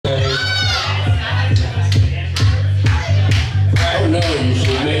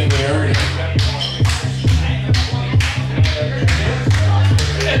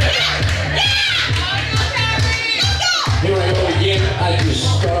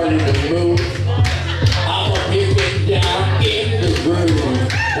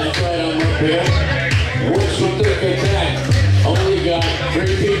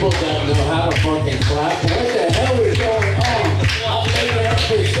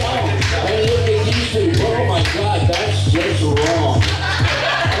God, that's just wrong.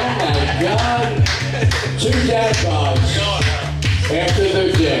 Oh my God. 2 dad bods after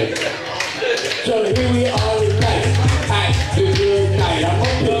they're dead. So here we are tonight at the Good Nite.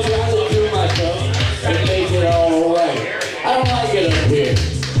 I'm going to try to do myself and make it all right. I don't like it up here.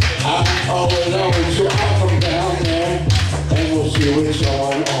 I'm all alone, so I'll come down there and we'll see what's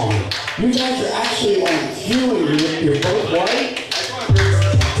going on. You guys are actually on cue and you're both white?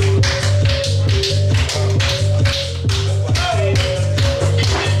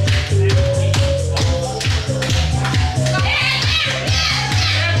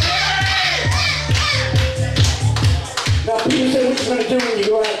 Now, people say what you're going to do when you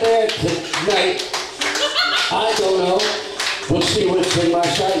go out there tonight. I don't know. We'll see what's in my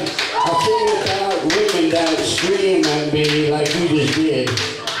sight. I think without women that scream at me like you just did.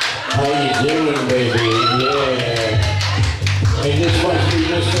 How you doing, baby? Yeah. And this must be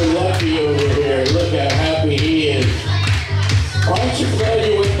Mr. Lucky over here. Look how happy he is. Aren't you glad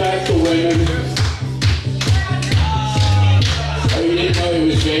you went back to women? Oh, you didn't know he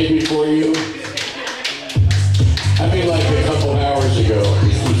was gay before you? I mean, like a couple hours ago,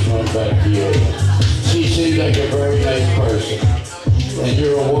 he's going back to you. She seems like a very nice person. And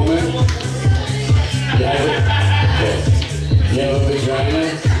you're a woman? You have it? Okay. You have a vagina?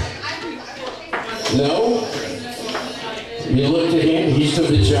 No? You looked at him, he's the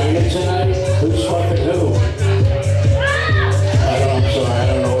vagina tonight? Who's fucking who? I'm sorry, I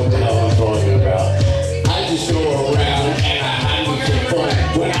don't know what the hell I'm talking about. I just go around and I have some fun.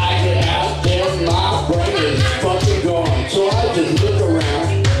 When I get out there, my brain is fucking gone. So I just look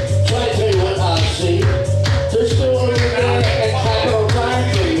around, try to tell you what I see. They're still over there and having a time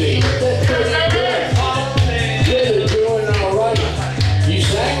for me. That's pretty good. Yeah, they're doing all right. You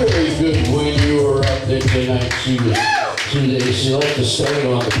sang really good when you were up there tonight. She liked to stand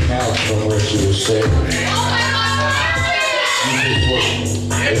on the couch from where she was sitting.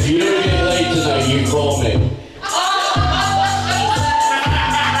 If you don't get late tonight, you call me.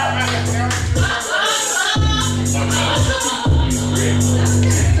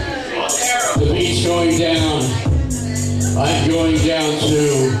 The beat's going down. I'm going down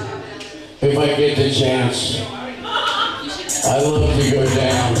too, if I get the chance. I love to go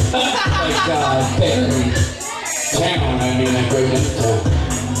down. Like Perry town, I mean, I go downtown.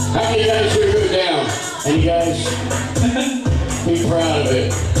 How many guys here go down? And you guys be proud of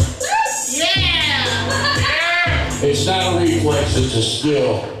it. Yeah! It's not a reflex, it's a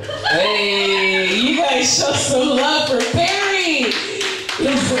skill. Hey, you guys show some love for Perry! Do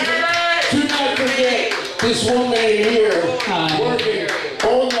not forget, this woman here working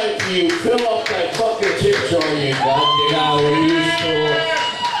all night for you. Fill up that fucking tip jar you got. God, we're used to